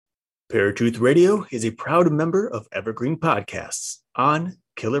Paratruth Radio is a proud member of Evergreen Podcasts on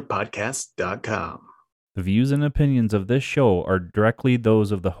killerpodcast.com. The views and opinions of this show are directly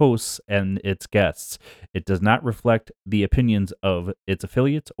those of the hosts and its guests. It does not reflect the opinions of its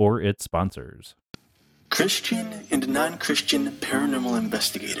affiliates or its sponsors. Christian and non-Christian paranormal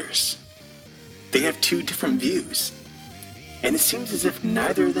investigators. They have two different views, and it seems as if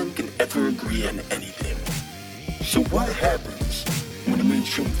neither of them can ever agree on anything. So what happens when a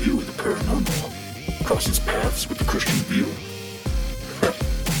mainstream view of the paranormal crosses paths with the Christian view?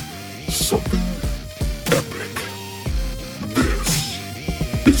 Something epic. This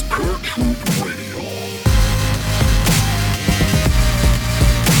is Paratruth Radio.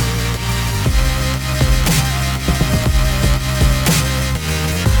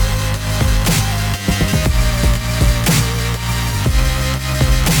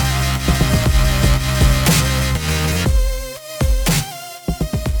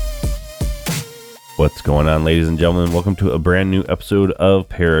 What's going on, ladies and gentlemen? Welcome to a brand new episode of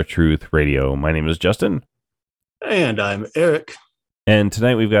Paratruth Radio. My name is Justin. And I'm Eric. And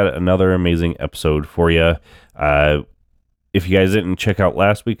tonight we've got another amazing episode for you. If you guys didn't check out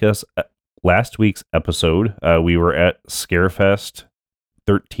last week's episode, we were at Scarefest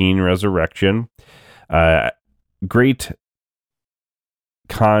 13 Resurrection. Great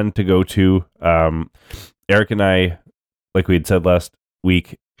con to go to. Eric and I, like we had said last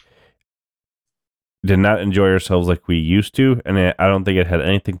week, did not enjoy ourselves like we used to, and I don't think it had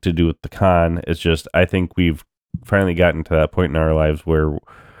anything to do with the con. It's just, I think we've finally gotten to that point in our lives where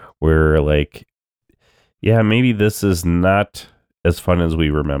we're like, yeah, maybe this is not as fun as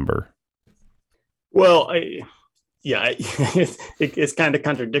we remember. Well, it's kind of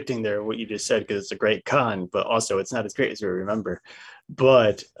contradicting there what you just said, because it's a great con, but also it's not as great as we remember.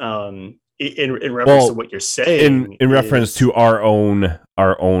 But in reference to what you're saying, in reference to our own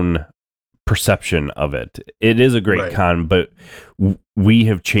perception of it, it is a great con, but we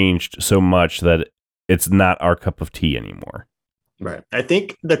have changed so much that it's not our cup of tea anymore. Right. I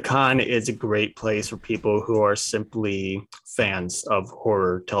think the con is a great place for people who are simply fans of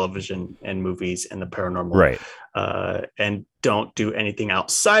horror television and movies and the paranormal, right? And don't do anything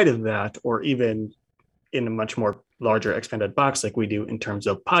outside of that, or even in a much more larger expanded box like we do in terms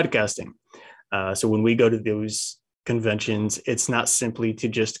of podcasting. So when we go to those conventions, it's not simply to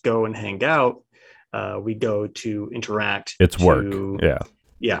just go and hang out. We go to interact. It's work.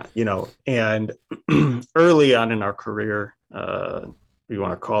 Yeah, and early on in our career, we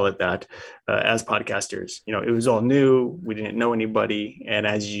want to call it that, as podcasters, it was all new. We didn't know anybody. And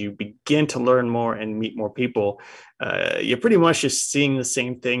as you begin to learn more and meet more people, you're pretty much just seeing the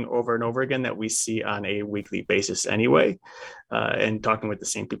same thing over and over again that we see on a weekly basis anyway, and talking with the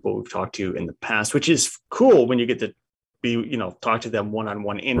same people we've talked to in the past, which is cool when you get to talk to them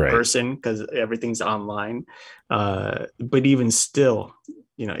one-on-one in person, because everything's online. But even still,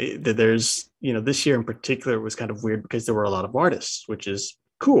 there's, this year in particular was kind of weird because there were a lot of artists, which is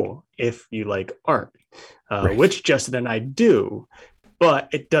cool if you like art, which Justin and I do, but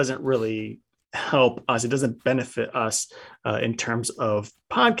it doesn't really help us. It doesn't benefit us in terms of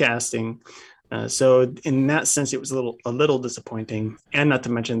podcasting. So in that sense, it was a little disappointing, and not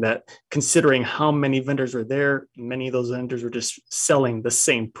to mention that considering how many vendors were there, many of those vendors were just selling the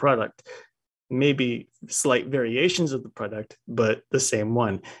same product, maybe slight variations of the product, but the same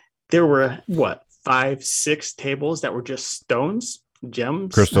one. There were 5-6 tables that were just stones,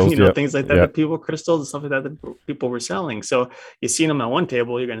 gems, crystals, things like that, crystals and stuff like that people were selling. So you see them at one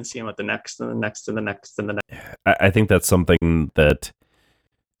table, you're going to see them at the next and the next and the next and the next. I think that's something that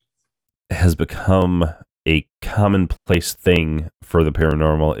has become a commonplace thing for the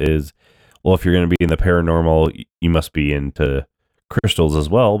paranormal is, well, if you're going to be in the paranormal, you must be into crystals as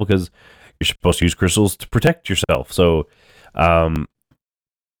well, because you're supposed to use crystals to protect yourself. So, and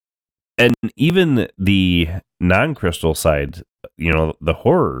even the non-crystal side, the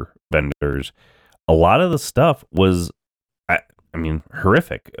horror vendors, a lot of the stuff was, I mean,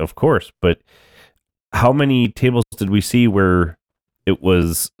 horrific, of course, but how many tables did we see where it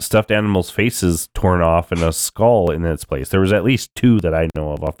was stuffed animals' faces torn off and a skull in its place? There was at least 2 that I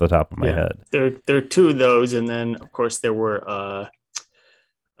know of off the top of my head. There are 2 of those, and then of course there were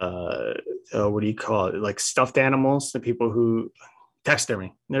what do you call it? Like stuffed animals, the people who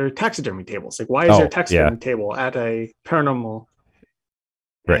taxidermy. There are taxidermy tables. Like, why is there a taxidermy table at a paranormal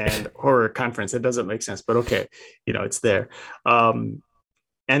and horror conference? It doesn't make sense, but okay, it's there. And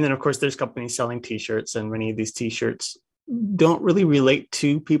then of course there's companies selling T-shirts, and many of these T-shirts don't really relate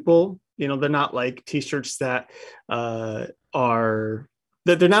to people. They're not like T-shirts that they're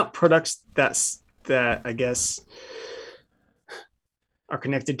not products that I guess are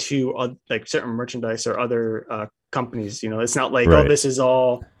connected to like certain merchandise or other companies. It's not like, oh, Right. this is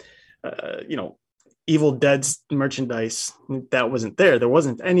all, Evil Dead's merchandise that wasn't there. There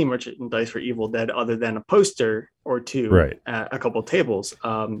wasn't any merchandise for Evil Dead other than a poster or two Right. at a couple of tables.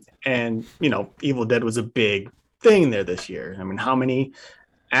 And Evil Dead was a big thing there this year. I mean, how many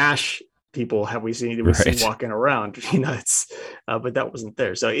Ash people have we seen Right. walking around? But that wasn't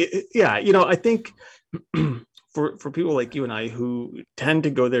there. So I think for people like you and I who tend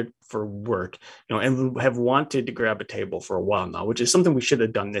to go there for work, and have wanted to grab a table for a while now, which is something we should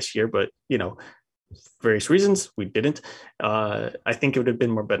have done this year, but various reasons we didn't. I think it would have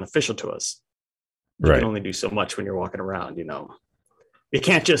been more beneficial to us. You can only do so much when you're walking around. You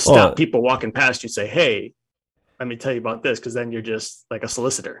can't just stop people walking past you and say, hey, let me tell you about this, because then you're just like a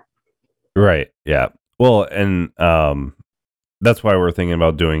solicitor. Right. Yeah. Well, and that's why we're thinking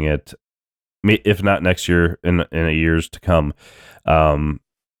about doing it, if not next year, in a years to come. We're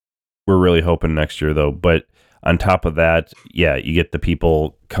really hoping next year, though. But on top of that, yeah, you get the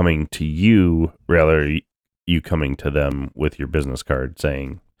people coming to you, rather you coming to them with your business card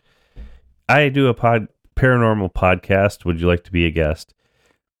saying, I do a paranormal podcast. Would you like to be a guest?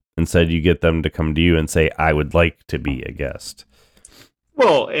 Instead, you get them to come to you and say, I would like to be a guest.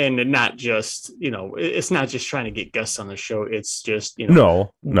 Well, and not just, it's not just trying to get guests on the show. It's just,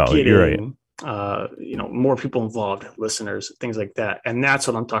 no, getting, you're right. More people involved, listeners, things like that. And that's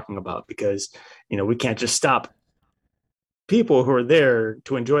what I'm talking about, because, we can't just stop people who are there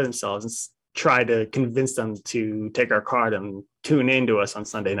to enjoy themselves and try to convince them to take our card and tune into us on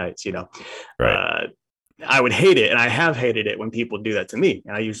Sunday nights. Right. I would hate it, and I have hated it when people do that to me,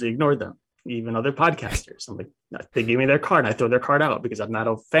 and I usually ignore them. Even other podcasters, I'm like, they give me their card, and I throw their card out because I'm not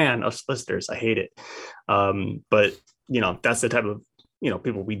a fan of solicitors. I hate it. But that's the type of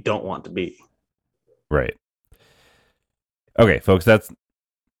people we don't want to be. Right. Okay, folks, this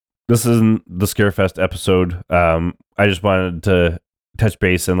isn't the Scarefest episode. I just wanted to touch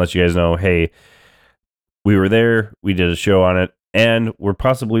base and let you guys know, hey, we were there, we did a show on it, and we're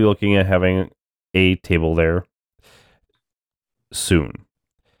possibly looking at having a table there soon.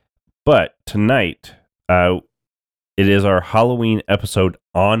 But tonight, it is our Halloween episode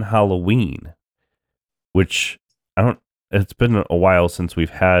on Halloween, which it's been a while since we've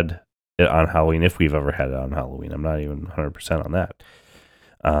had it on Halloween, if we've ever had it on Halloween. I'm not even 100% on that.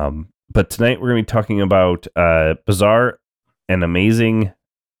 But tonight we're going to be talking about bizarre and amazing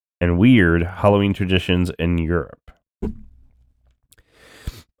and weird Halloween traditions in Europe.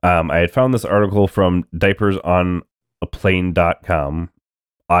 I had found this article from diapersonaplane.com.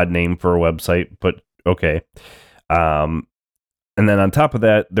 Odd name for a website, but okay. And then on top of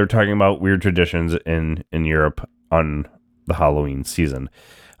that, they're talking about weird traditions in Europe on the Halloween season.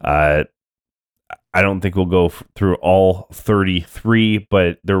 I don't think we'll go through all 33,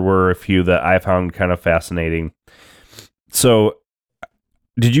 but there were a few that I found kind of fascinating. So,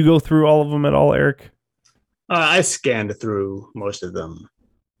 did you go through all of them at all, Eric? I scanned through most of them.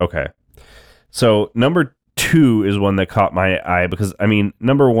 Okay. So, number 2 is one that caught my eye because,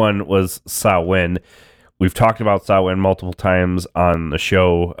 number 1 was Samhain. We've talked about Samhain multiple times on the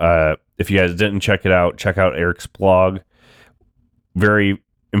show. If you guys didn't check it out, check out Eric's blog. Very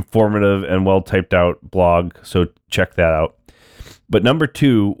informative and well typed out blog, so check that out. But number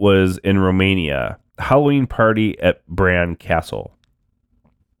 2 was in Romania, Halloween party at Bran Castle.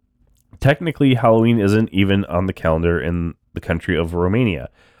 Technically, Halloween isn't even on the calendar in the country of Romania.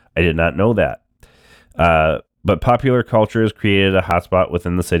 I did not know that. But popular culture has created a hotspot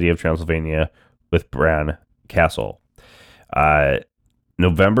within the city of Transylvania with Bran Castle.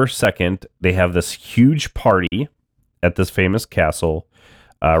 November 2nd, they have this huge party at this famous castle,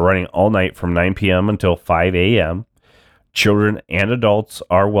 running all night from 9 p.m. until 5 a.m. Children and adults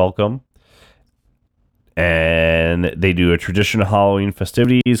are welcome. And they do a traditional Halloween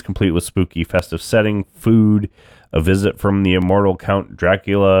festivities, complete with spooky festive setting, food, a visit from the immortal Count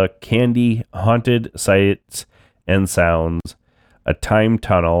Dracula, candy, haunted sights and sounds, a time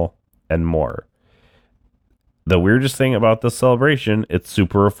tunnel, and more. The weirdest thing about this celebration, it's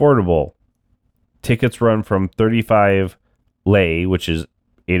super affordable. Tickets run from 35 lei, which is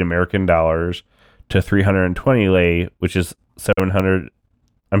 $8 American, to 320 lei, which is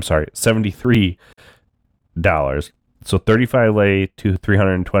 $73. So 35 lei to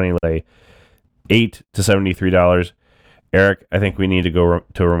 320 lei, $8 to $73. Eric, I think we need to go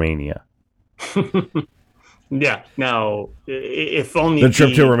to Romania. Yeah. Now, if only the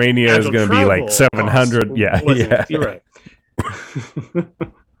trip to Romania is going to be like 700. Yeah. You're right.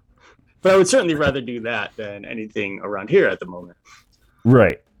 But I would certainly rather do that than anything around here at the moment.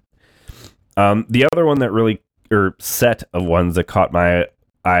 Right. The other one that really set of ones that caught my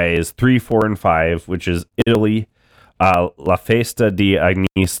eyes 3, 4, and 5, which is Italy, La Festa di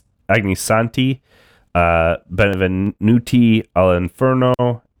Agnisanti, Benvenuti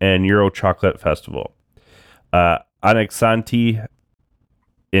all'Inferno, and Euro Chocolate Festival. Agnisanti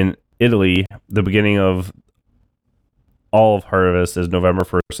in Italy, the beginning of olive harvest is November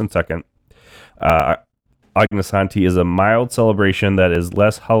 1st and 2nd. Agnisanti is a mild celebration that is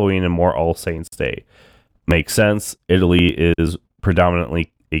less Halloween and more All Saints Day. Makes sense. Italy is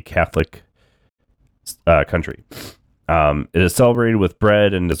predominantly a Catholic country. It is celebrated with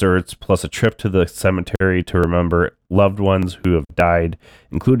bread and desserts, plus a trip to the cemetery to remember loved ones who have died,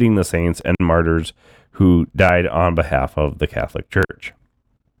 including the saints and martyrs who died on behalf of the Catholic Church.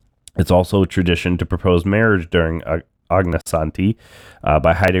 It's also a tradition to propose marriage during Agnisanti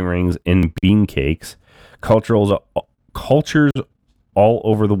by hiding rings in bean cakes. Cultures all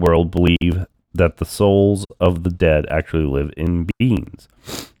over the world believe that the souls of the dead actually live in beans,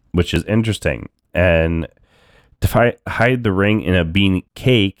 which is interesting. And to hide the ring in a bean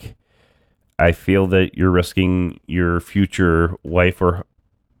cake, I feel that you're risking your future wife or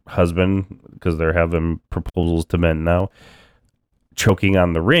husband, because they're having proposals to men now, choking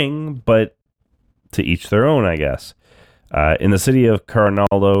on the ring, but to each their own, I guess. In the city of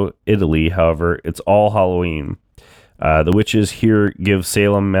Carnaldo, Italy, however, it's all Halloween. The witches here give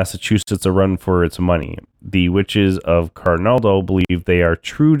Salem, Massachusetts a run for its money. The witches of Carnaldo believe they are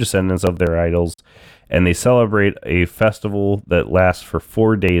true descendants of their idols, and they celebrate a festival that lasts for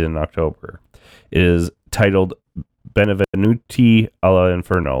 4 days in October. It is titled Benvenuti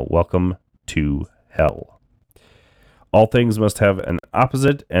all'Inferno, Welcome to Hell. All things must have an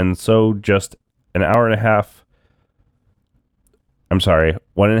opposite, and so just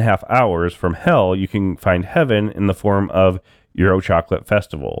 1.5 hours from hell, you can find heaven in the form of Euro Chocolate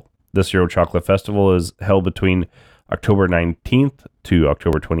Festival. This Euro Chocolate Festival is held between October 19th to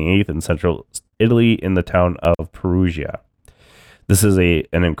October 28th in central Italy in the town of Perugia. This is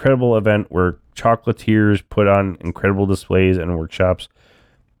an incredible event where chocolatiers put on incredible displays and workshops,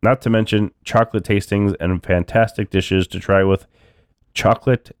 not to mention chocolate tastings and fantastic dishes to try with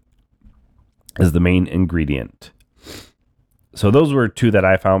chocolate as the main ingredient. So those were two that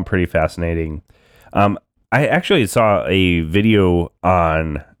I found pretty fascinating. I actually saw a video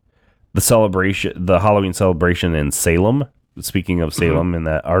on the Halloween celebration in Salem. Speaking of Salem in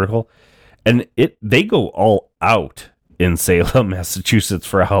that article, and they go all out in Salem, Massachusetts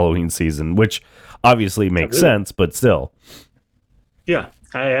for Halloween season, which obviously makes sense, but still. Yeah,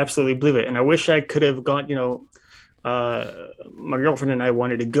 I absolutely believe it. And I wish I could have gone, my girlfriend and I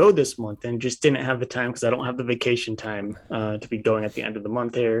wanted to go this month and just didn't have the time because I don't have the vacation time to be going at the end of the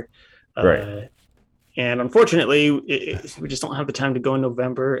month here. Right. And unfortunately, we just don't have the time to go in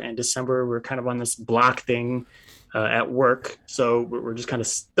November and December. We're kind of on this block thing at work. So we're just kind of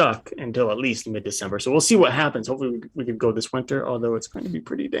stuck until at least mid-December. So we'll see what happens. Hopefully we could go this winter, although it's going to be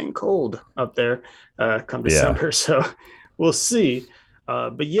pretty dang cold up there come December. Yeah. So we'll see.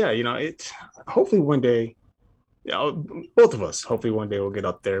 But yeah, hopefully one day, both of us, hopefully one day we'll get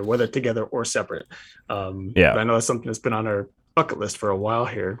up there, whether together or separate. But I know that's something that's been on our bucket list for a while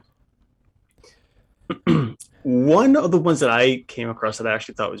here. One of the ones that I came across that I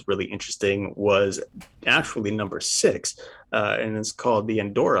actually thought was really interesting was actually number 6, and it's called the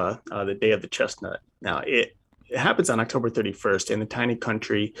Andorra, the Day of the Chestnut. Now, it happens on October 31st in the tiny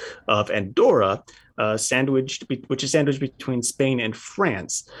country of Andorra, which is sandwiched between Spain and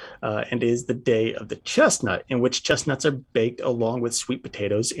France, and is the Day of the Chestnut, in which chestnuts are baked along with sweet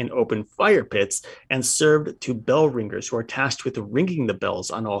potatoes in open fire pits and served to bell ringers who are tasked with ringing the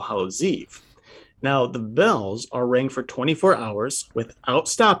bells on All Hallows Eve. Now, the bells are rang for 24 hours without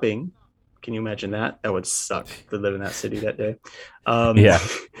stopping. Can you imagine that? That would suck to live in that city that day.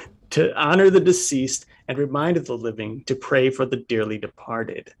 To honor the deceased and remind the living to pray for the dearly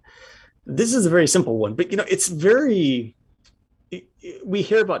departed. This is a very simple one, but it's very. We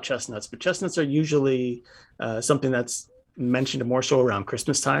hear about chestnuts, but chestnuts are usually something that's mentioned more so around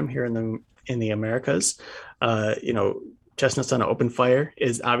Christmas time here in the Americas. Chestnuts on an Open Fire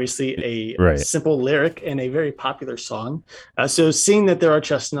is obviously a simple lyric and a very popular song. So seeing that there are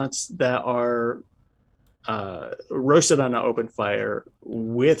chestnuts that are roasted on an open fire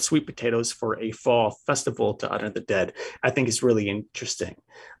with sweet potatoes for a fall festival to honor the dead, I think is really interesting.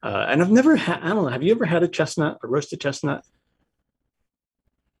 And I've never had, I don't know, have you ever had a roasted chestnut?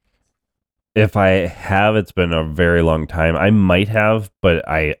 If I have, it's been a very long time. I might have, but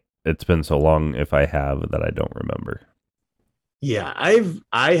it's been so long if I have that I don't remember. Yeah,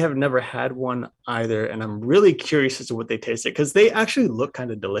 I have never had one either, and I'm really curious as to what they taste like because they actually look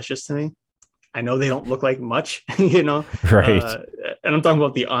kind of delicious to me. I know they don't look like much, you know, Right. and I'm talking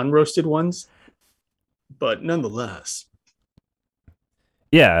about the unroasted ones, but nonetheless.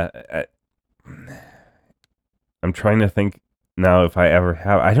 Yeah. I'm trying to think now if I ever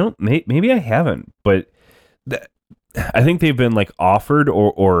have. I don't. Maybe I haven't, but th- I think they've been like offered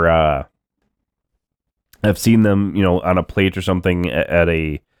or I've seen them, on a plate or something at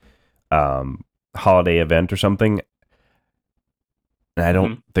a holiday event or something. And I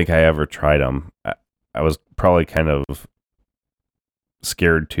don't Mhm. think I ever tried them. I was probably kind of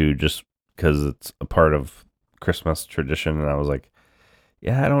scared to just because it's a part of Christmas tradition, and I was like,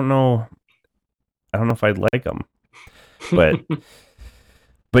 yeah, I don't know. I don't know if I'd like them,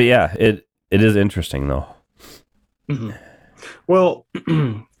 but yeah, it is interesting though. Mhm. Well,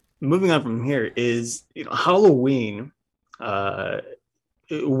 moving on from here is Halloween, uh,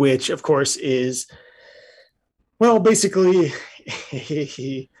 which of course is well basically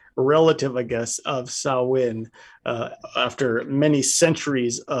a relative, I guess, of Samhain after many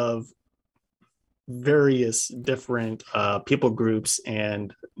centuries of various different people groups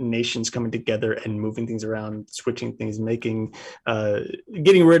and nations coming together and moving things around, switching things, making, uh,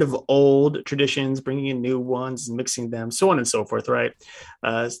 getting rid of old traditions, bringing in new ones, mixing them, so on and so forth, right?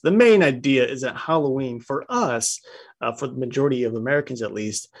 So the main idea is that Halloween for us, for the majority of Americans at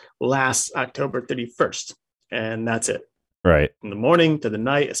least, lasts October 31st. And that's it. Right. From the morning to the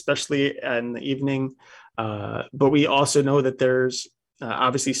night, especially in the evening. But we also know that there's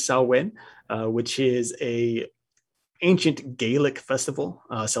obviously Samhain, which is a ancient Gaelic festival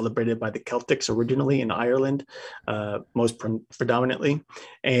celebrated by the Celtics originally in Ireland, most predominantly.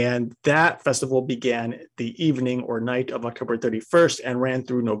 And that festival began the evening or night of October 31st and ran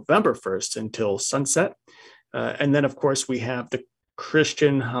through November 1st until sunset. And then, of course, we have the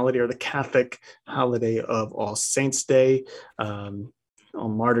Christian holiday or the Catholic holiday of All Saints Day, All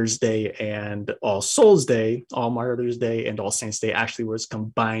Martyrs Day, and All Souls Day. All Martyrs Day and All Saints Day actually was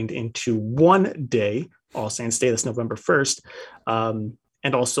combined into one day. All Saints Day, that's November 1st.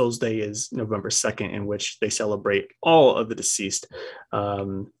 And All Souls Day is November 2nd, in which they celebrate all of the deceased,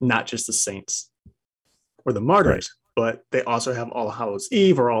 not just the saints or the Right. martyrs, but they also have All Hallows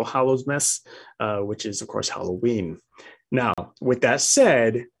Eve or All Hallows Mess, which is, of course, Halloween. Now, with that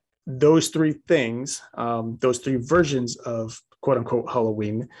said, those three things, those three versions of quote unquote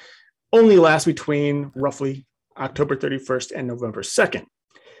Halloween, only last between roughly October 31st and November 2nd.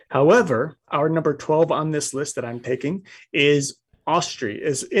 However, our number 12 on this list that I'm taking is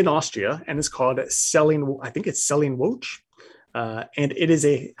in Austria and is called Selling, I think it's Selling Woch. And it is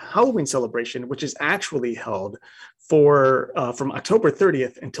a Halloween celebration, which is actually held for from October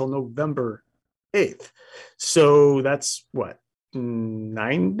 30th until November 8th. So that's what,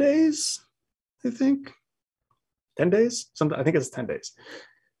 9 days, I think? 10 days? Something, I think it's 10 days.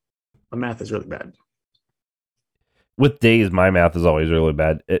 My math is really bad. With days, my math is always really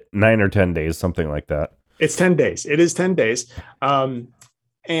bad. 9 or 10 days, something like that. It's 10 days. It is 10 days.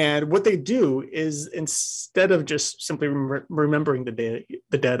 And what they do is instead of just simply remembering the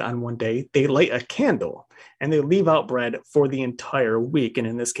dead on one day, they light a candle and they leave out bread for the entire week. And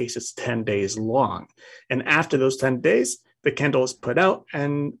in this case, it's 10 days long. And after those 10 days, the candle is put out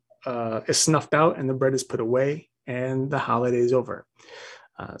and is snuffed out and the bread is put away and the holiday is over.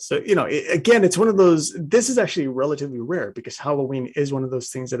 Again, it's one of those, this is actually relatively rare because Halloween is one of those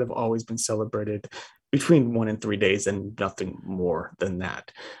things that have always been celebrated between 1 and 3 days and nothing more than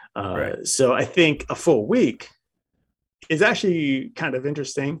that. Right. So I think a full week is actually kind of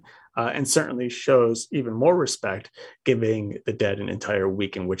interesting and certainly shows even more respect, giving the dead an entire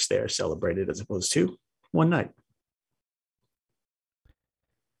week in which they are celebrated as opposed to one night.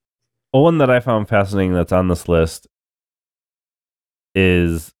 Well, one that I found fascinating that's on this list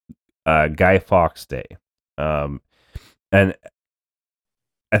is Guy Fawkes Day. And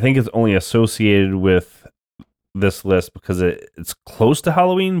I think it's only associated with this list because it's close to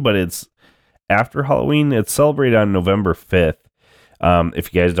Halloween, but it's after Halloween. It's celebrated on November 5th.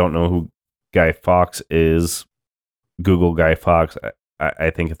 If you guys don't know who Guy Fawkes is, Google Guy Fawkes. I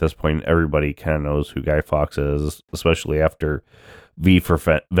think at this point everybody kind of knows who Guy Fawkes is, especially after V for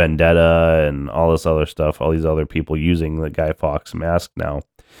Vendetta and all this other stuff, all these other people using the Guy Fawkes mask now.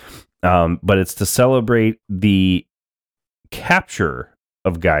 But it's to celebrate the capture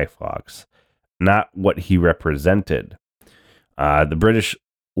of Guy Fawkes, not what he represented. The British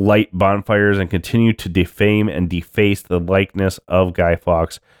light bonfires and continue to defame and deface the likeness of Guy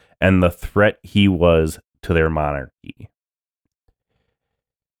Fawkes and the threat he was to their monarchy.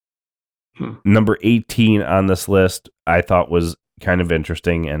 Number 18 on this list, I thought was kind of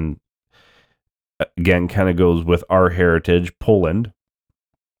interesting and again kind of goes with our heritage, Poland.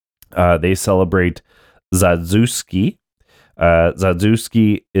 They celebrate Zadzuski.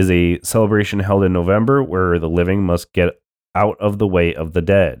 Zadzuski is a celebration held in November where the living must get out of the way of the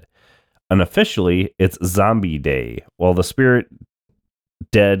dead. Unofficially, it's Zombie Day, while the spirit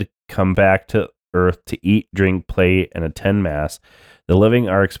dead come back to Earth to eat, drink, play, and attend Mass. The living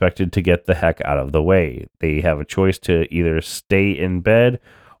are expected to get the heck out of the way. They have a choice to either stay in bed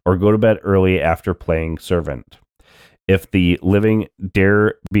or go to bed early after playing servant. If the living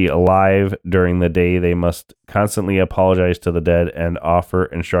dare be alive during the day, they must constantly apologize to the dead and offer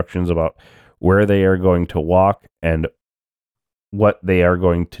instructions about where they are going to walk and what they are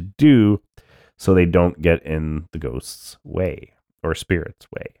going to do so they don't get in the ghost's way or spirit's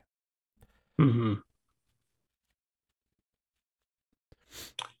way. Mm-hmm.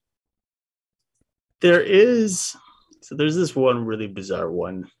 There's this one really bizarre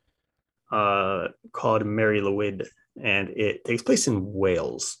one called Mary Lwyd, and it takes place in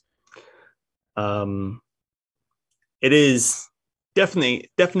Wales. It is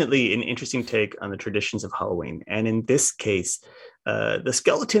definitely an interesting take on the traditions of Halloween, and in this case, the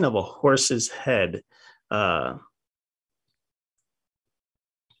skeleton of a horse's head,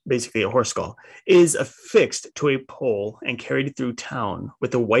 basically a horse skull, is affixed to a pole and carried through town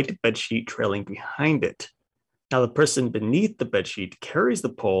with a white bedsheet trailing behind it. Now, the person beneath the bedsheet carries the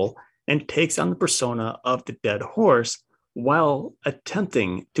pole and takes on the persona of the dead horse while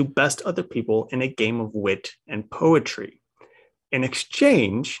attempting to best other people in a game of wit and poetry. In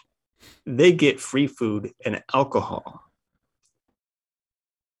exchange, they get free food and alcohol.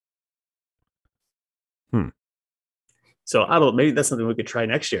 So I don't. Maybe that's something we could try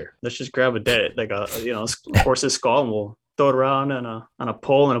next year. Let's just grab a dead, like a horse's skull, and we'll throw it around on a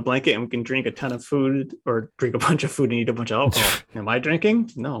pole and a blanket, and we can drink a ton of food or drink a bunch of food and eat a bunch of alcohol. Am I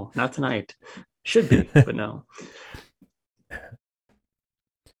drinking? No, not tonight. Should be, but no.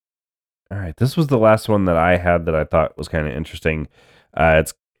 All right, this was the last one that I had that I thought was kind of interesting.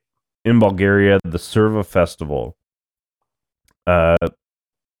 It's in Bulgaria, the Serva Festival.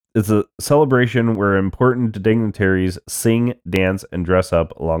 It's a celebration where important dignitaries sing, dance, and dress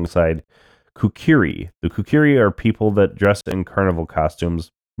up alongside kukiri. The kukiri are people that dress in carnival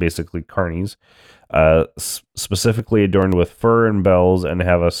costumes, basically carnies, specifically adorned with fur and bells and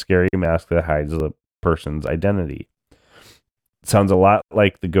have a scary mask that hides the person's identity. It sounds a lot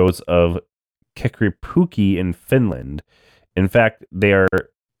like the ghosts of Kekripuki in Finland. In fact, they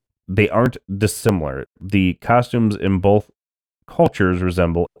aren't dissimilar. The costumes in both cultures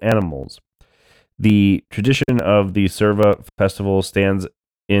resemble animals. The tradition of the Serva festival stands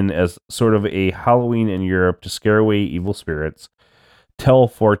in as sort of a Halloween in Europe to scare away evil spirits, tell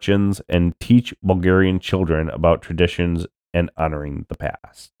fortunes, and teach Bulgarian children about traditions and honoring the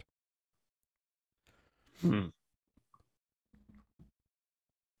past. So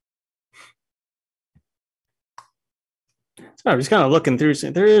I'm just kind of looking through.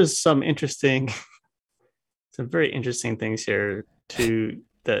 There is some very interesting things here too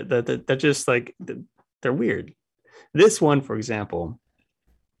that just like they're weird. This one, for example,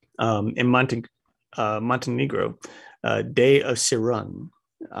 in Montenegro, Day of Sirun.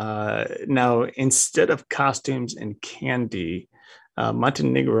 Now, instead of costumes and candy,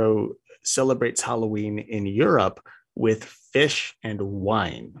 Montenegro celebrates Halloween in Europe with fish and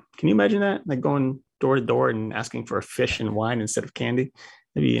wine. Can you imagine that? Like going door to door and asking for a fish and wine instead of candy?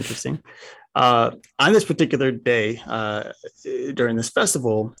 That'd be interesting. On this particular day, during this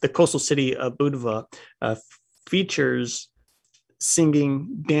festival, the coastal city of Budva features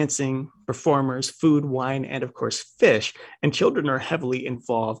singing, dancing, performers, food, wine, and of course, fish. And children are heavily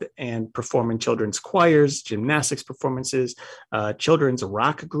involved and perform in children's choirs, gymnastics performances, children's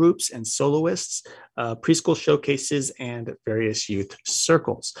rock groups and soloists, preschool showcases, and various youth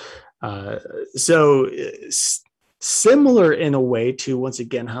circles. Similar in a way to, once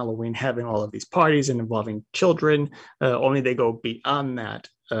again, Halloween having all of these parties and involving children, only they go beyond that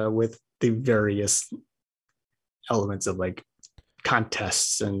with the various elements of like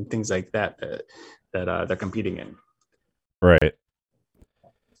contests and things like that they're competing in. Right.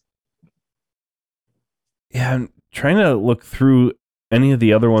 Yeah, I'm trying to look through any of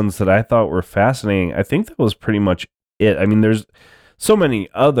the other ones that I thought were fascinating. I think that was pretty much it. I mean, there's so many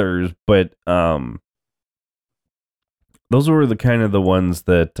others, but those were the kind of the ones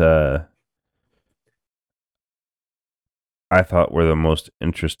that I thought were the most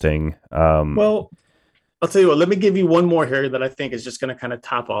interesting. Well, I'll tell you what, let me give you one more here that I think is just going to kind of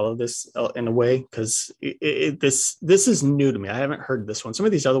top all of this in a way, because this is new to me. I haven't heard this one. Some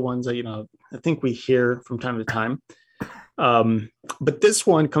of these other ones, I think we hear from time to time. But this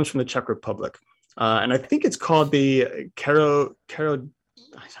one comes from the Czech Republic. And I think it's called the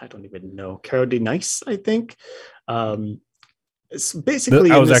I don't even know, Cara de Nice, I think. It's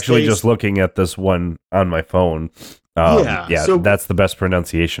basically I in was this actually case, just looking at this one on my phone. yeah. Yeah, that's the best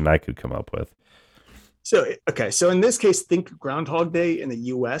pronunciation I could come up with. So in this case, think Groundhog Day in the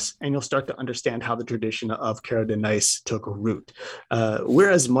U.S., and you'll start to understand how the tradition of Cara de Nice took root.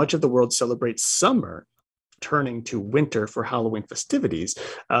 Whereas much of the world celebrates summer, turning to winter for Halloween festivities,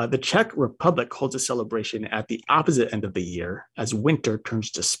 the Czech Republic holds a celebration at the opposite end of the year as winter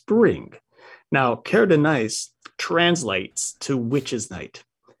turns to spring. Now, Cara de Nice translates to Witches' Night.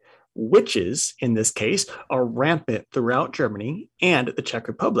 Witches, in this case, are rampant throughout Germany and the Czech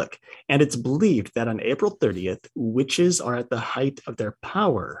Republic, and it's believed that on April 30th, witches are at the height of their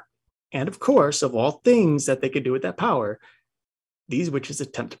power. And of course, of all things that they could do with that power, these witches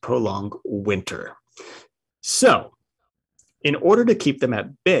attempt to prolong winter. So, in order to keep them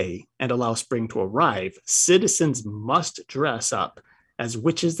at bay and allow spring to arrive, citizens must dress up as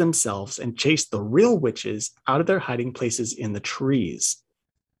witches themselves and chase the real witches out of their hiding places in the trees.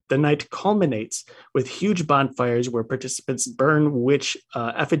 The night culminates with huge bonfires where participants burn witch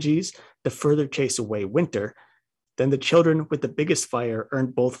effigies to further chase away winter. Then the children with the biggest fire earn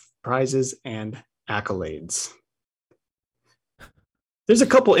both prizes and accolades. There's a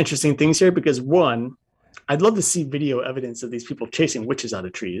couple interesting things here because one, I'd love to see video evidence of these people chasing witches out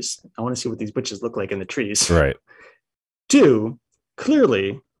of trees. I want to see what these witches look like in the trees. Right. Two,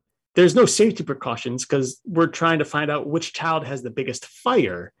 clearly, there's no safety precautions because we're trying to find out which child has the biggest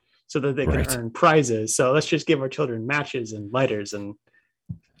fire so that they can earn prizes. So let's just give our children matches and lighters. And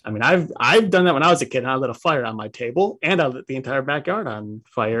I mean, I've done that when I was a kid. And I lit a fire on my table and I lit the entire backyard on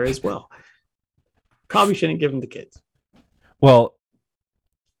fire as well. Probably shouldn't give them to kids. Well,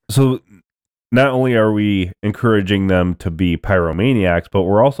 so not only are we encouraging them to be pyromaniacs, but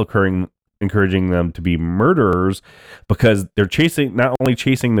we're also encouraging them to be murderers because they're not only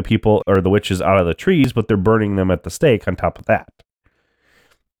chasing the people or the witches out of the trees, but they're burning them at the stake on top of that.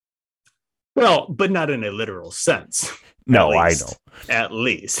 Well, but not in a literal sense. No, I know. At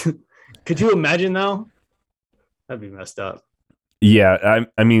least. Could you imagine, though? That'd be messed up. Yeah,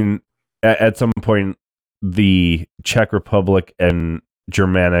 I mean, at some point, the Czech Republic and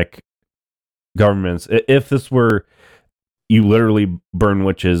Germanic governments, if this were, you literally burn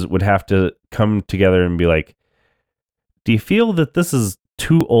witches, would have to come together and be like, do you feel that this is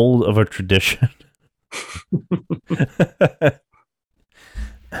too old of a tradition?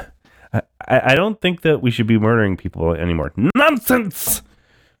 I don't think that we should be murdering people anymore. Nonsense!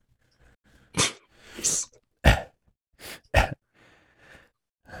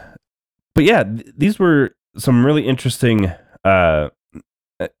 But yeah, these were some really interesting.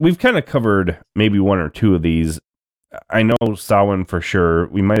 We've kind of covered maybe one or two of these. I know Samhain for sure.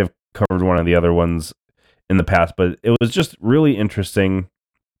 We might have covered one of the other ones in the past, but it was just really interesting.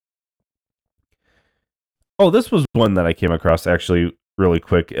 Oh, this was one that I came across actually really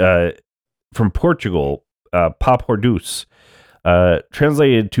quick. From Portugal, Pop Hordeus,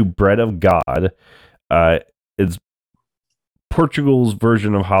 translated to bread of God. It's Portugal's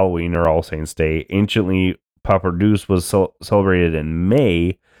version of Halloween or All Saints Day. Anciently, Pop Hordeus was celebrated in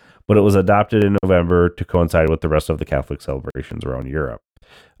May, but it was adopted in November to coincide with the rest of the Catholic celebrations around Europe.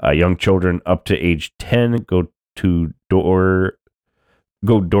 Young children up to age 10 go door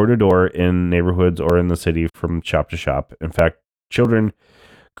to door in neighborhoods or in the city from shop to shop. In fact, children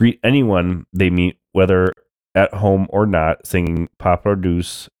greet anyone they meet, whether at home or not, singing Pop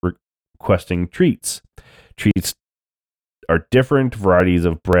Hordeus, requesting treats. Treats are different varieties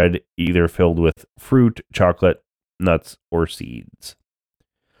of bread, either filled with fruit, chocolate, nuts, or seeds.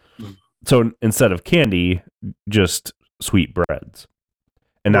 So instead of candy, just sweet breads.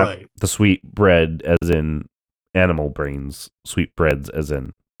 And not the sweet bread as in animal brains, sweet breads as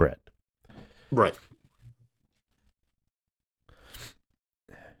in bread. Right.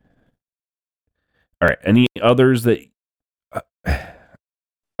 All right. Any others that...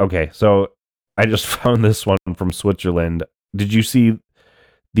 Okay, so I just found this one from Switzerland. Did you see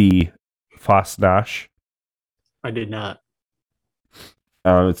the Fastnacht? I did not.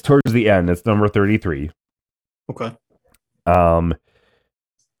 It's towards the end. It's number 33. Okay.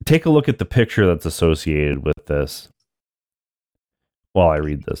 Take a look at the picture that's associated with this while I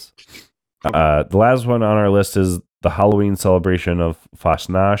read this. The last one on our list is the Halloween celebration of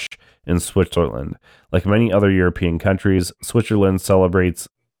Fastnacht in Switzerland. Like many other European countries, Switzerland celebrates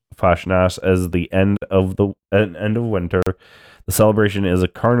Fastnacht as the end of winter. The celebration is a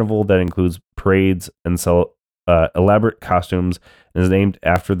carnival that includes parades and elaborate costumes and is named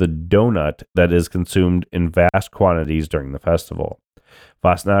after the donut that is consumed in vast quantities during the festival.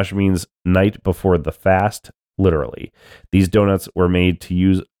 Fastnacht means night before the fast, literally. These donuts were made to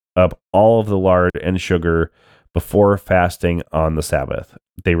use up all of the lard and sugar before fasting on the Sabbath.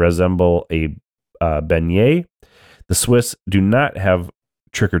 They resemble a beignet. The Swiss do not have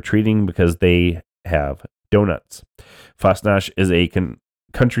trick-or-treating because they have donuts. Fastnacht is a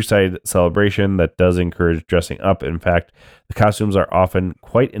countryside celebration that does encourage dressing up. In fact, the costumes are often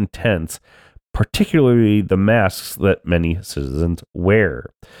quite intense, particularly the masks that many citizens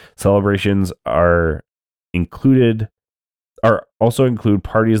wear. Celebrations also include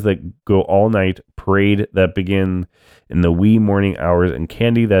parties that go all night, parade that begin in the wee morning hours, and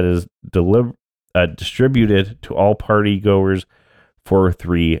candy that is distributed to all party goers for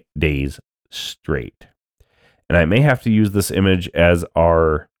 3 days straight. And I may have to use this image as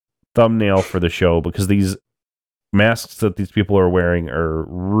our thumbnail for the show because these masks that these people are wearing are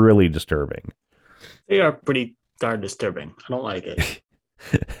really disturbing. They are pretty darn disturbing. I don't like it.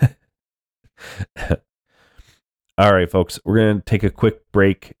 All right, folks, we're going to take a quick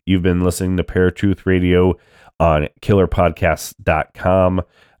break. You've been listening to Paratruth Radio on killerpodcasts.com,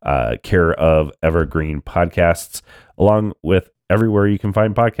 care of Evergreen Podcasts, along with everywhere you can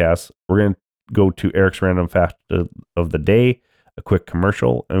find podcasts. We're going to go to Eric's Random Fact of the Day, a quick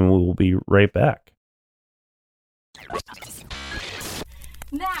commercial, and we'll be right back.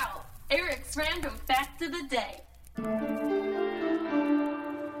 Now, Eric's Random Fact of the Day.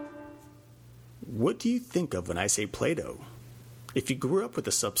 What do you think of when I say Play-Doh? If you grew up with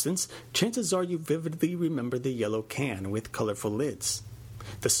the substance, chances are you vividly remember the yellow can with colorful lids,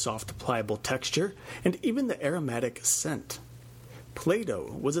 the soft, pliable texture, and even the aromatic scent.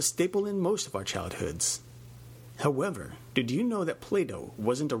 Play-Doh was a staple in most of our childhoods. However, did you know that Play-Doh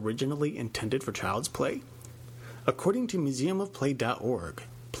wasn't originally intended for child's play? According to museumofplay.org,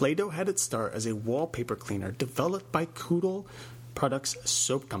 Play-Doh had its start as a wallpaper cleaner developed by Koodle Products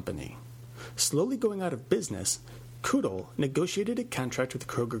Soap Company. Slowly going out of business, Koodle negotiated a contract with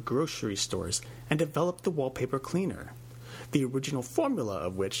Kroger grocery stores and developed the wallpaper cleaner, the original formula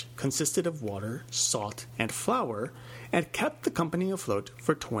of which consisted of water, salt, and flour, and kept the company afloat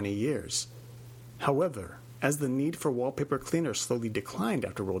for 20 years. However, as the need for wallpaper cleaner slowly declined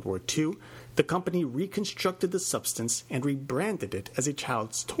after World War II, the company reconstructed the substance and rebranded it as a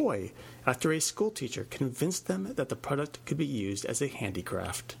child's toy after a schoolteacher convinced them that the product could be used as a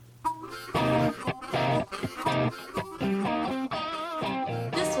handicraft.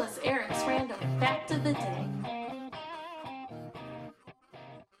 This was Eric's Random Fact of the Day.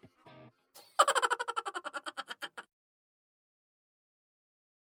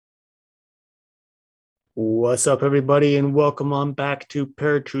 What's up, everybody, and welcome on back to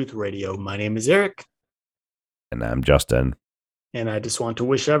Paratruth Radio. My name is Eric. And I'm Justin. And I just want to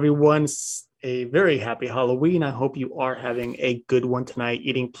wish everyone a very happy Halloween. I hope you are having a good one tonight,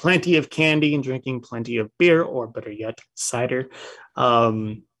 eating plenty of candy and drinking plenty of beer, or better yet, cider.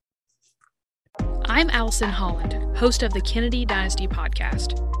 I'm Allison Holland, host of the Kennedy Dynasty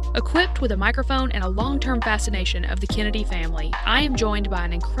podcast. Equipped with a microphone and a long-term fascination of the Kennedy family, I am joined by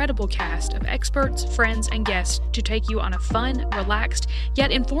an incredible cast of experts, friends, and guests to take you on a fun, relaxed,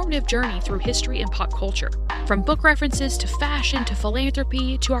 yet informative journey through history and pop culture. From book references to fashion to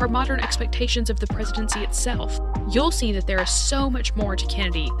philanthropy to our modern expectations of the presidency itself, you'll see that there is so much more to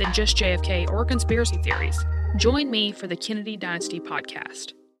Kennedy than just JFK or conspiracy theories. Join me for the Kennedy Dynasty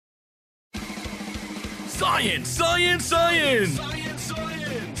podcast. Science, science, science! Science,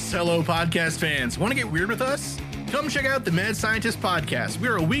 science! Hello, podcast fans. Want to get weird with us? Come check out the Mad Scientist Podcast.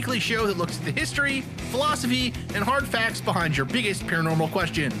 We're a weekly show that looks at the history, philosophy, and hard facts behind your biggest paranormal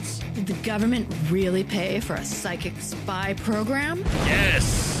questions. Did the government really pay for a psychic spy program?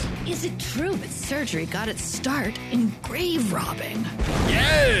 Yes! Is it true that surgery got its start in grave robbing?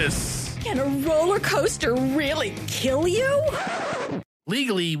 Yes! Can a roller coaster really kill you?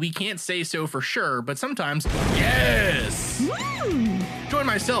 Legally, we can't say so for sure, but sometimes, yes! Join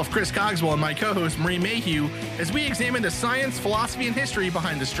myself, Chris Cogswell, and my co-host, Marie Mayhew, as we examine the science, philosophy, and history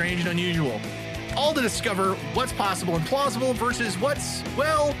behind the strange and unusual. All to discover what's possible and plausible versus what's,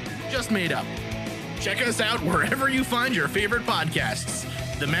 well, just made up. Check us out wherever you find your favorite podcasts.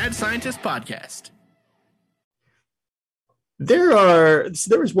 The Mad Scientist Podcast. There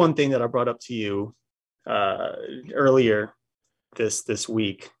was one thing that I brought up to you earlier this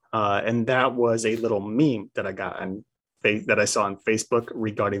week, and that was a little meme that I got that I saw on Facebook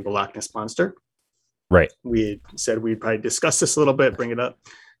regarding the Loch Ness Monster. Right. We said we'd probably discuss this a little bit, bring it up.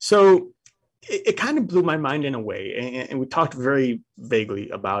 So it kind of blew my mind in a way, and we talked very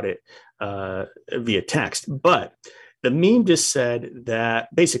vaguely about it via text. But the meme just said that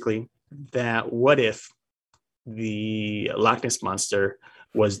basically that what if the Loch Ness Monster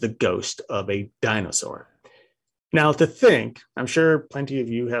was the ghost of a dinosaur? Now, to think, I'm sure plenty of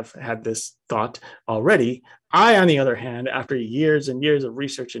you have had this thought already. I, on the other hand, after years and years of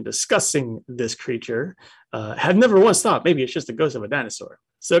research and discussing this creature, have never once thought maybe it's just a ghost of a dinosaur.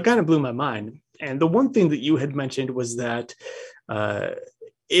 So it kind of blew my mind. And the one thing that you had mentioned was that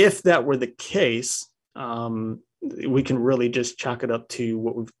if that were the case, we can really just chalk it up to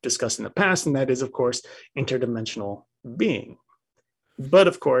what we've discussed in the past, and that is, of course, interdimensional being. But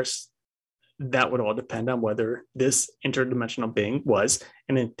of course, that would all depend on whether this interdimensional being was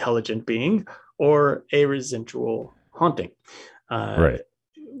an intelligent being or a residual haunting, Right.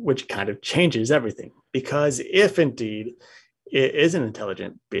 which kind of changes everything. Because if indeed it is an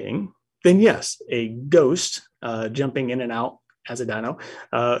intelligent being, then yes, a ghost jumping in and out as a dino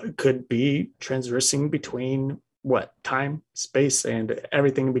could be transversing between time, space, and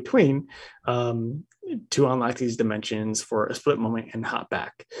everything in between to unlock these dimensions for a split moment and hop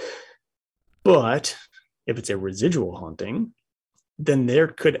back. But if it's a residual haunting, then there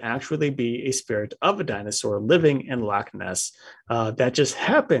could actually be a spirit of a dinosaur living in Loch Ness that just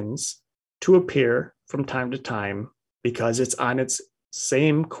happens to appear from time to time because it's on its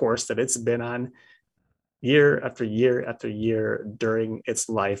same course that it's been on year after year after year during its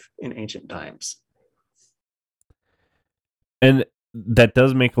life in ancient times. And that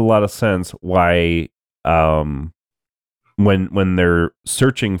does make a lot of sense why when they're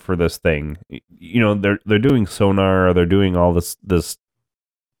searching for this thing, they're doing sonar, or they're doing all this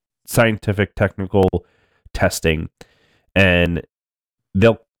scientific technical testing, and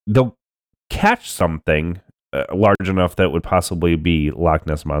they'll catch something large enough that would possibly be Loch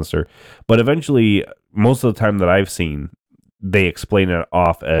Ness Monster. But eventually, most of the time that I've seen, they explain it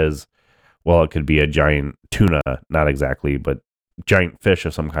off as, well, it could be a giant tuna, not exactly, but giant fish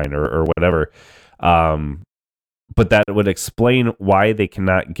of some kind or whatever. But that would explain why they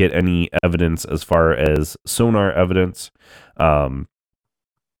cannot get any evidence as far as sonar evidence.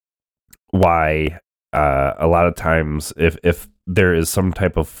 Why a lot of times, if there is some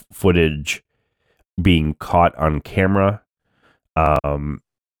type of footage being caught on camera, a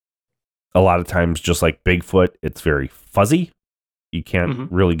lot of times, just like Bigfoot, it's very fuzzy. You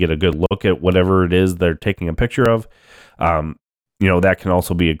can't really get a good look at whatever it is they're taking a picture of. That can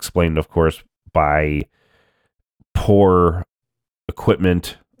also be explained, of course, by poor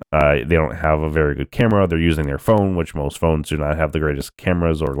equipment. They don't have a very good camera. They're using their phone, which most phones do not have the greatest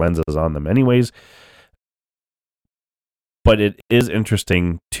cameras or lenses on them anyways. But it is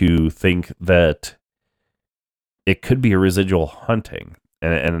interesting to think that it could be a residual haunting.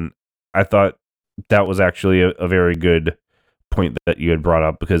 And I thought that was actually a very good point that you had brought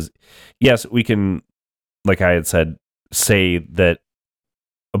up, because yes, we can, like I had said, say that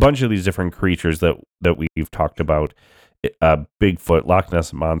a bunch of these different creatures that we've talked about, Bigfoot, Loch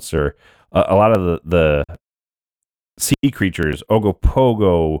Ness Monster, a lot of the sea creatures,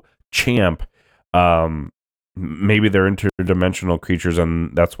 Ogopogo, Champ, maybe they're interdimensional creatures,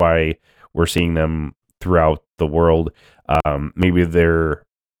 and that's why we're seeing them throughout the world. Maybe they're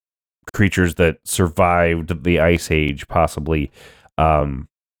creatures that survived the Ice Age, possibly. It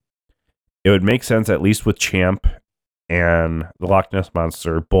would make sense, at least with Champ and the Loch Ness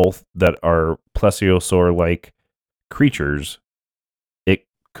Monster, both that are plesiosaur-like creatures. It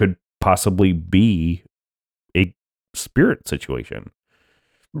could possibly be a spirit situation.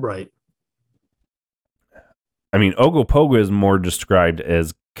 Right. I mean, Ogopogo is more described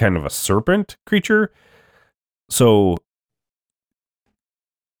as kind of a serpent creature. So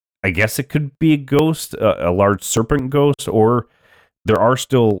I guess it could be a ghost, a large serpent ghost, or there are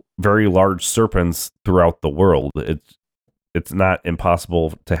still very large serpents throughout the world. It's not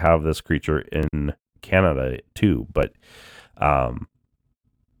impossible to have this creature in Canada too. But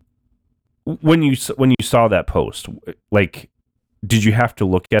when you saw that post, like, did you have to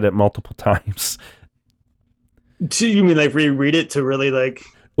look at it multiple times? You mean like reread it to really like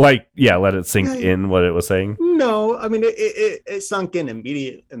yeah, let it sink in what it was saying? No, I mean it sunk in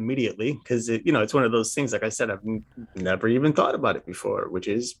immediately because it's one of those things. Like I said, I've never even thought about it before, which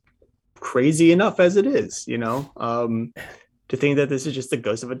is crazy enough as it is. To think that this is just the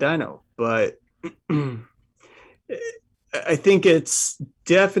ghost of a dino, but I think it's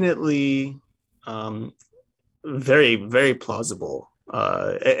definitely very, very plausible.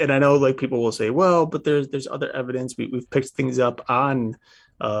 And I know like people will say, well, but there's other evidence. We've picked things up on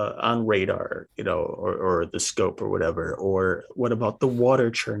radar, or the scope or whatever. Or what about the water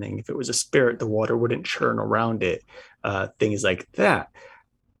churning? If it was a spirit, the water wouldn't churn around it. Things like that.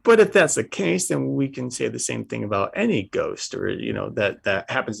 But if that's the case, then we can say the same thing about any ghost, or that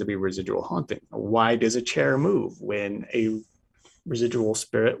happens to be residual haunting. Why does a chair move when a residual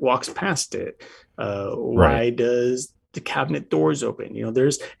spirit walks past it? Why does the cabinet doors open?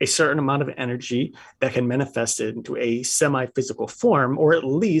 There's a certain amount of energy that can manifest it into a semi-physical form, or at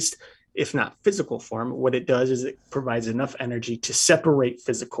least, if not physical form. What it does is it provides enough energy to separate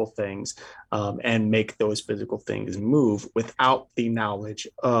physical things and make those physical things move without the knowledge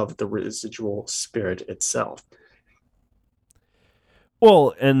of the residual spirit itself.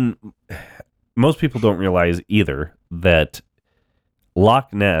 Well, and most people don't realize either that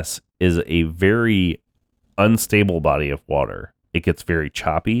Loch Ness is a very unstable body of water. It gets very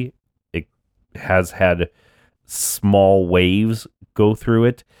choppy. It has had small waves go through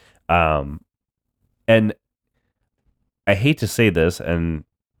it. And I hate to say this, and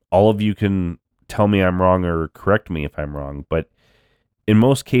all of you can tell me I'm wrong or correct me if I'm wrong, but in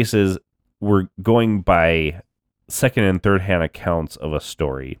most cases, we're going by second and third hand accounts of a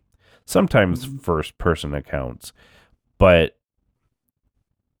story, sometimes first person accounts, but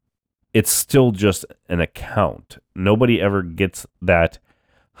it's still just an account. Nobody ever gets that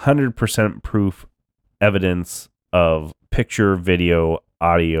 100% proof evidence of picture, video,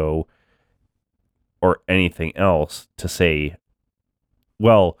 audio, or anything else to say,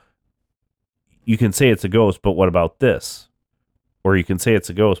 well, you can say it's a ghost, but what about this? Or you can say it's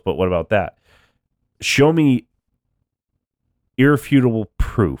a ghost, but what about that? Show me irrefutable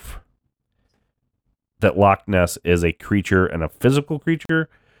proof that Loch Ness is a creature and a physical creature.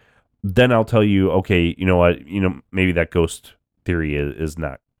 Then I'll tell you, okay, you know what? Maybe that ghost theory is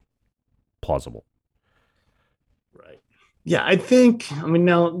not plausible. Yeah, I think,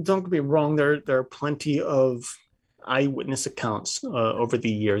 now, don't get me wrong, there are plenty of eyewitness accounts over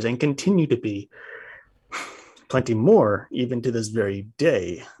the years, and continue to be plenty more, even to this very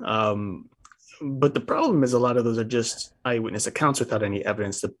day. But the problem is a lot of those are just eyewitness accounts without any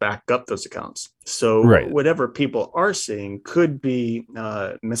evidence to back up those accounts. So whatever people are seeing could be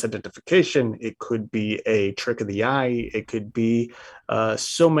misidentification. It could be a trick of the eye. It could be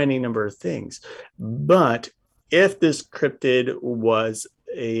so many number of things. But if this cryptid was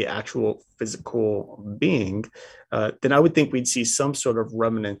a actual physical being, then I would think we'd see some sort of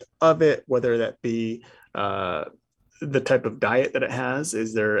remnant of it, whether that be the type of diet that it has.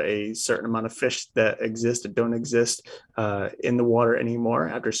 Is there a certain amount of fish that exist or don't exist in the water anymore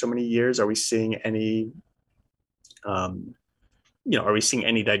after so many years? Are we seeing any, are we seeing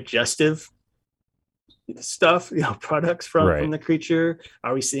any digestive stuff, products from the creature?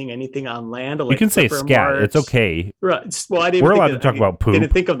 Are we seeing anything on land? Like you can say scat. Marks? It's okay. Right. Well, we're allowed to talk about poop. I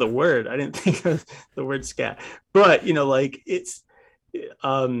didn't think of the word. I didn't think of the word scat. But it's, we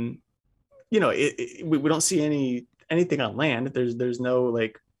don't see anything on land. There's no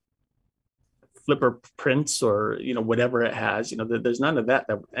like flipper prints or whatever it has. There's none of that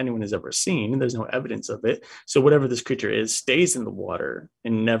anyone has ever seen. There's no evidence of it. So whatever this creature is stays in the water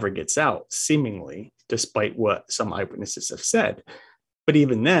and never gets out, seemingly, despite what some eyewitnesses have said. But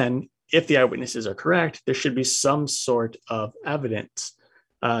even then, if the eyewitnesses are correct, there should be some sort of evidence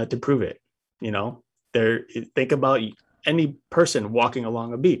to prove it. Think about any person walking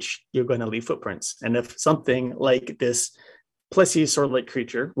along a beach. You're going to leave footprints. And if something like this plesiosaur-like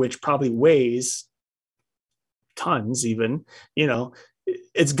creature, which probably weighs tons even,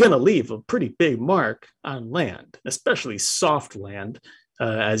 it's going to leave a pretty big mark on land, especially soft land,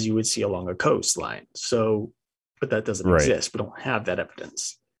 as you would see along a coastline. So, but that doesn't exist. We don't have that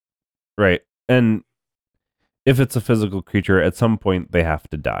evidence. Right. And if it's a physical creature, at some point they have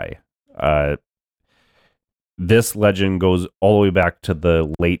to die. This legend goes all the way back to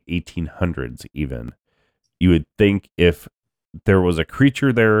the late 1800s even. You would think if there was a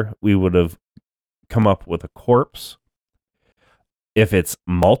creature there, we would have come up with a corpse. If it's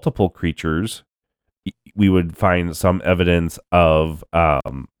multiple creatures, we would find some evidence of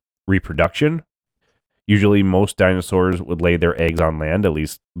reproduction. Usually most dinosaurs would lay their eggs on land, at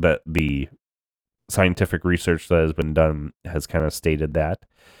least that the scientific research that has been done has kind of stated that.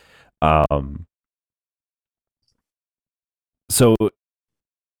 So,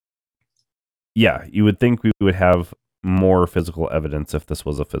 yeah, you would think we would have more physical evidence if this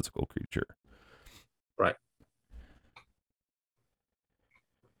was a physical creature. Right.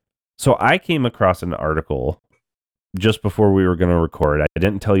 So I came across an article just before we were going to record. I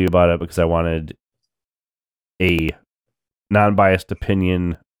didn't tell you about it because I wanted a non-biased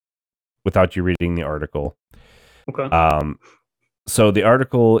opinion without you reading the article. Okay. So the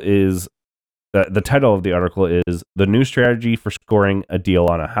article is, the title of the article is "The New Strategy for Scoring a Deal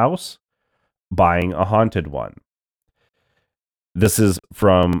on a House, Buying a Haunted One." This is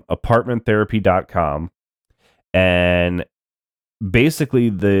from apartmenttherapy.com. And basically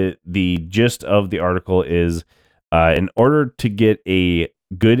the gist of the article is In order to get a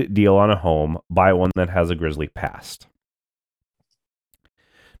good deal on a home, buy one that has a grisly past.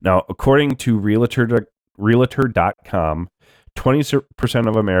 Now, according to Realtor.com, 20%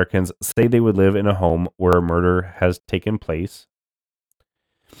 of Americans say they would live in a home where a murder has taken place,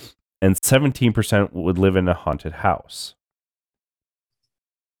 and 17% would live in a haunted house.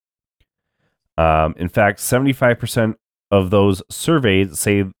 In fact, 75% of those surveyed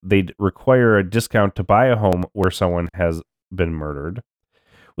say they'd require a discount to buy a home where someone has been murdered,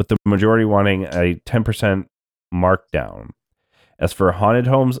 with the majority wanting a 10% markdown. As for haunted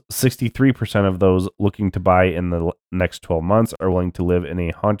homes, 63% of those looking to buy in the next 12 months are willing to live in a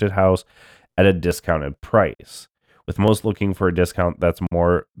haunted house at a discounted price, with most looking for a discount that's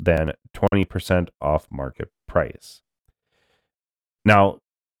more than 20% off market price. Now,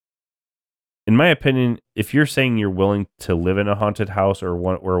 in my opinion, if you're saying you're willing to live in a haunted house or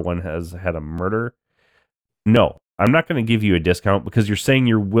one where one has had a murder, no, I'm not going to give you a discount because you're saying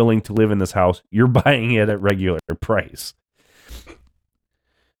you're willing to live in this house. You're buying it at regular price.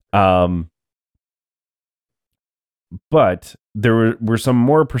 But there were some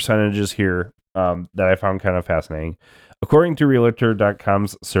more percentages here that I found kind of fascinating. According to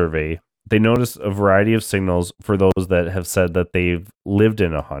Realtor.com's survey, they noticed a variety of signals for those that have said that they've lived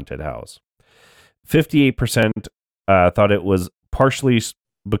in a haunted house. 58% thought it was partially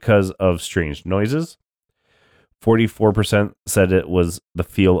because of strange noises. 44% said it was the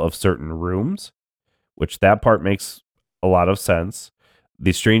feel of certain rooms, which that part makes a lot of sense.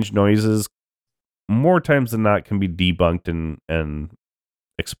 The strange noises, more times than not, can be debunked and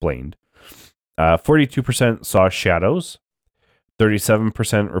explained. 42% saw shadows.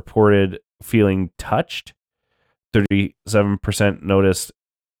 37% reported feeling touched. 37% noticed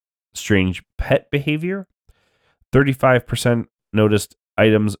strange pet behavior. 35% noticed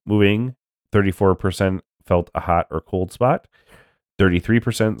items moving. 34% felt a hot or cold spot.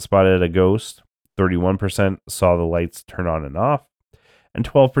 33% spotted a ghost. 31% saw the lights turn on and off. And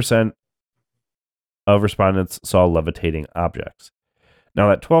 12% of respondents saw levitating objects. Now,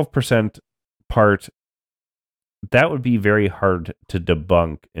 that 12% part, that would be very hard to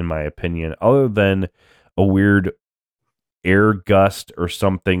debunk, in my opinion, other than a weird air gust or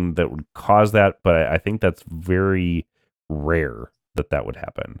something that would cause that. But I think that's very rare that would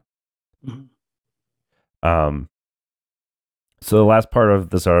happen. Mm-hmm. So the last part of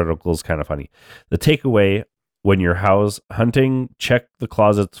this article is kind of funny. The takeaway: when you're house hunting, check the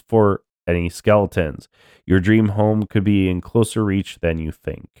closets for any skeletons. Your dream home could be in closer reach than you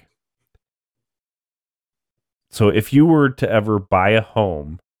think. So if you were to ever buy a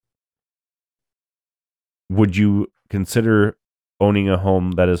home, would you consider owning a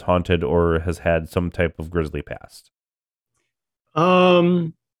home that is haunted or has had some type of grisly past?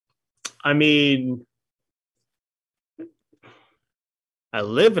 I mean, I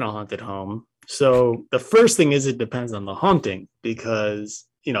live in a haunted home. So the first thing is it depends on the haunting because,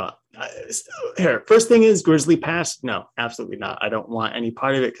 first thing is grisly past. No, absolutely not. I don't want any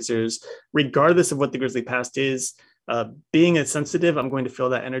part of it because regardless of what the grisly past is, being insensitive, I'm going to feel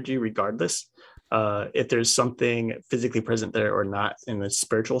that energy regardless. If there's something physically present there or not in the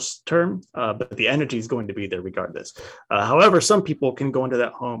spiritual term, but the energy is going to be there regardless. However, some people can go into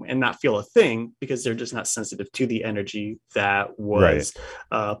that home and not feel a thing because they're just not sensitive to the energy that was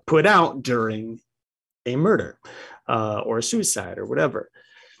put out during a murder or a suicide or whatever.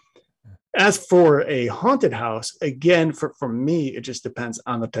 As for a haunted house, again, for me, it just depends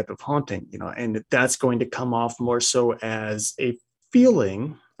on the type of haunting, and that's going to come off more so as a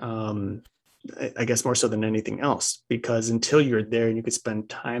feeling, I guess more so than anything else, because until you're there and you could spend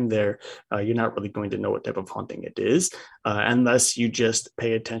time there, you're not really going to know what type of haunting it is, unless you just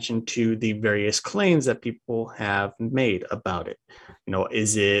pay attention to the various claims that people have made about it.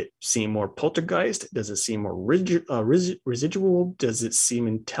 Is it seem more poltergeist? Does it seem more residual? Does it seem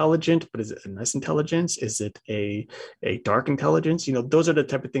intelligent, but is it a nice intelligence? Is it a dark intelligence? Those are the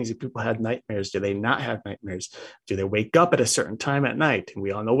type of things that people have nightmares. Do they not have nightmares? Do they wake up at a certain time at night? And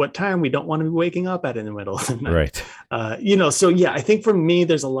we all know what time we don't want to be waking up at in the middle of the night. Right. So yeah, I think for me,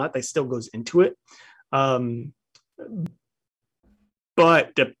 there's a lot that still goes into it.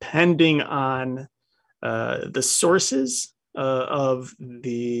 But depending on the sources of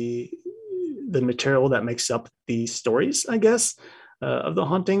the material that makes up the stories, I guess, of the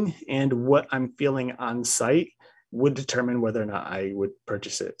haunting and what I'm feeling on site would determine whether or not I would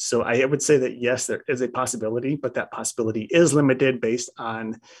purchase it. So I would say that yes, there is a possibility, but that possibility is limited based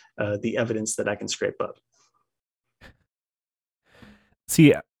on the evidence that I can scrape up.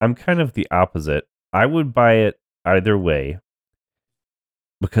 See, I'm kind of the opposite. I would buy it either way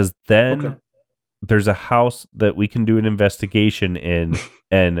because then there's a house that we can do an investigation in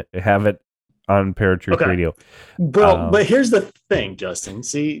and have it on Paratruth Radio. But here's the thing, Justin.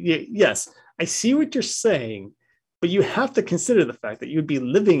 See, yes, I see what you're saying, but you have to consider the fact that you'd be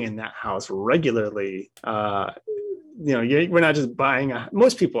living in that house regularly. We're not just buying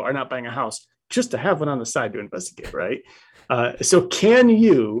most people are not buying a house just to have one on the side to investigate, right? So can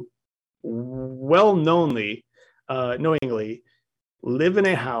you knowingly live in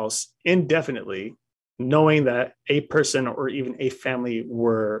a house indefinitely, knowing that a person or even a family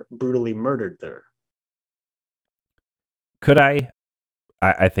were brutally murdered there? Could I?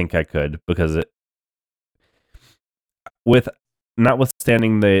 I think I could, because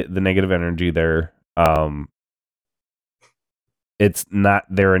notwithstanding the negative energy there, it's not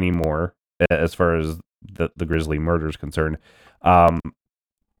there anymore as far as the grisly murder is concerned. Well,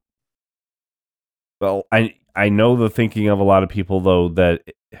 I know the thinking of a lot of people, though, that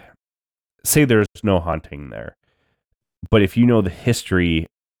say there's no haunting there. But if you know the history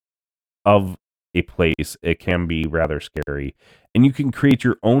of a place, it can be rather scary. And you can create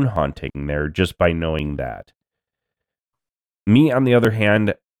your own haunting there just by knowing that. Me, on the other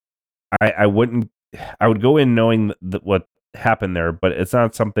hand, I would go in knowing what happened there, but it's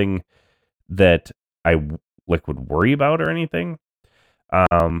not something that I would worry about or anything.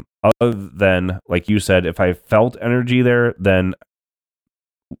 Other than, like you said, if I felt energy there, then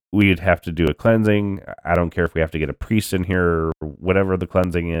we'd have to do a cleansing. I don't care if we have to get a priest in here or whatever the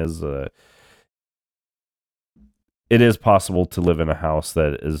cleansing is. It is possible to live in a house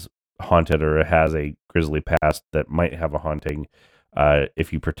that is haunted or has a grisly past that might have a haunting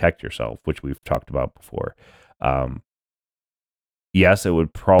if you protect yourself, which we've talked about before. Yes, it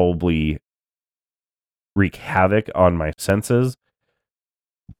would probably wreak havoc on my senses,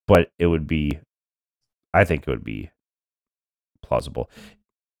 but I think it would be plausible.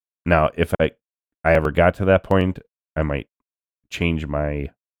 Now, if I ever got to that point, I might change my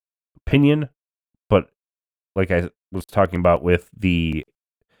opinion, but like I was talking about with the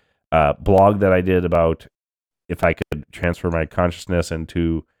blog that I did about if I could transfer my consciousness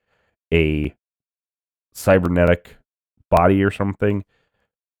into a cybernetic body or something,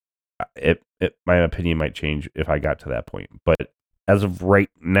 my opinion might change if I got to that point. But as of right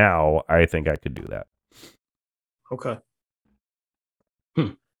now, I think I could do that. Okay.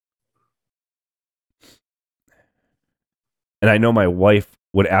 And I know my wife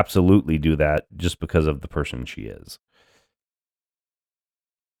would absolutely do that just because of the person she is.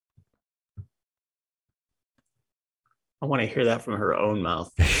 I want to hear that from her own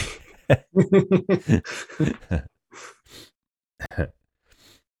mouth.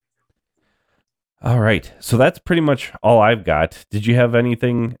 All right. So that's pretty much all I've got. Did you have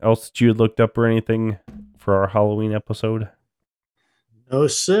anything else that you had looked up or anything for our Halloween episode? No,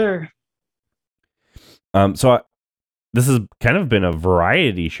 sir. This has kind of been a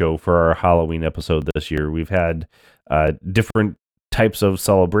variety show for our Halloween episode this year. We've had different types of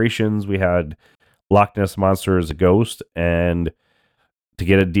celebrations. We had Loch Ness Monster as a ghost, and to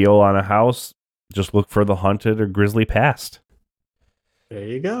get a deal on a house, just look for the haunted or grisly past. There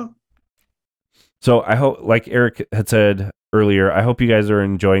you go. So I hope, like Eric had said earlier, I hope you guys are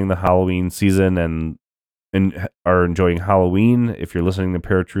enjoying the Halloween season and are enjoying Halloween. If you're listening to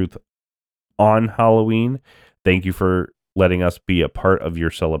Paratruth on Halloween, thank you for letting us be a part of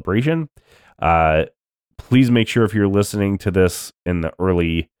your celebration. Please make sure if you're listening to this in the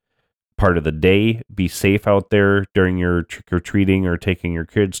early part of the day, be safe out there during your trick-or-treating or taking your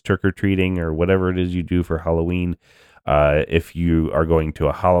kids trick-or-treating or whatever it is you do for Halloween. If you are going to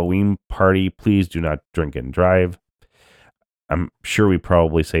a Halloween party, please do not drink and drive. I'm sure we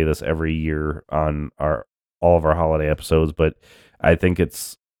probably say this every year on all of our holiday episodes, but I think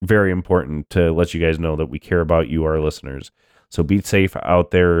it's very important to let you guys know that we care about you, our listeners. So be safe out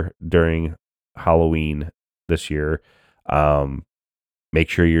there during Halloween this year. Make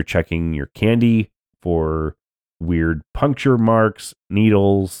sure you're checking your candy for weird puncture marks,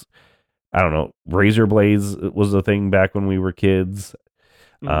 needles. I don't know. Razor blades was a thing back when we were kids.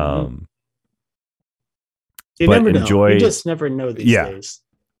 You but never know. enjoy. You just never know these days.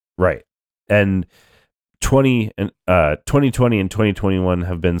 Right. And 2020 and 2021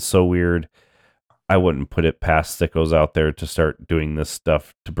 have been so weird. I wouldn't put it past sickos out there to start doing this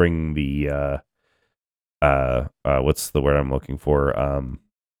stuff to bring the what's the word I'm looking for?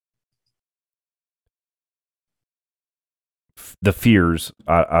 The fears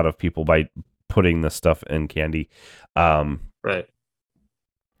out of people by putting this stuff in candy. Right.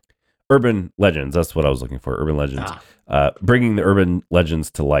 Urban legends. That's what I was looking for. Urban legends. Bringing the urban legends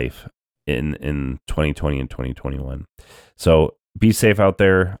to life in 2020 and 2021. So be safe out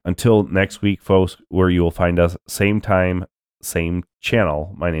there. Until next week, folks, where you will find us same time, same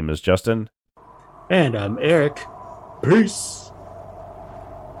channel. My name is Justin. And I'm Eric. Peace.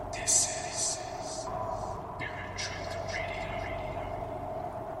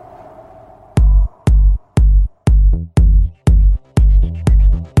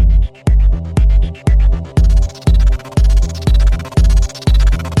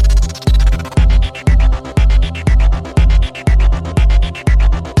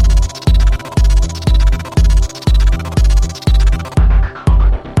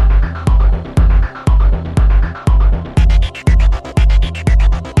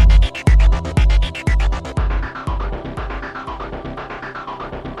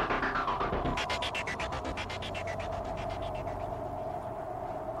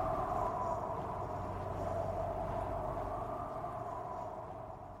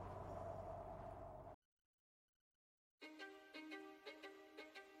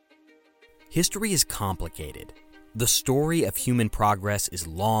 History is complicated. The story of human progress is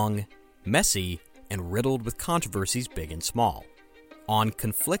long, messy, and riddled with controversies big and small. On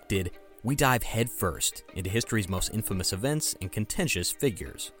Conflicted, we dive headfirst into history's most infamous events and contentious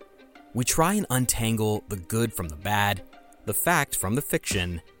figures. We try and untangle the good from the bad, the fact from the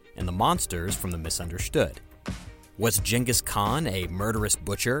fiction, and the monsters from the misunderstood. Was Genghis Khan a murderous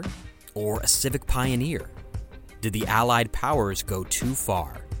butcher or a civic pioneer? Did the Allied powers go too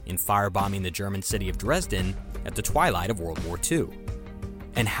far in firebombing the German city of Dresden at the twilight of World War II?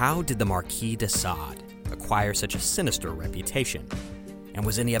 And how did the Marquis de Sade acquire such a sinister reputation? And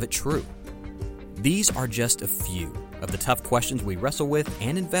was any of it true? These are just a few of the tough questions we wrestle with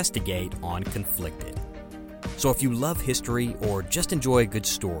and investigate on Conflicted. So if you love history or just enjoy a good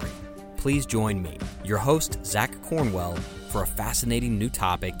story, please join me, your host, Zach Cornwell, for a fascinating new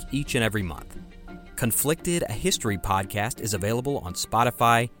topic each and every month. Conflicted, a history podcast, is available on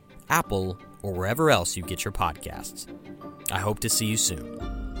Spotify, Apple, or wherever else you get your podcasts. I hope to see you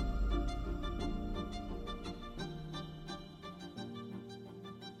soon.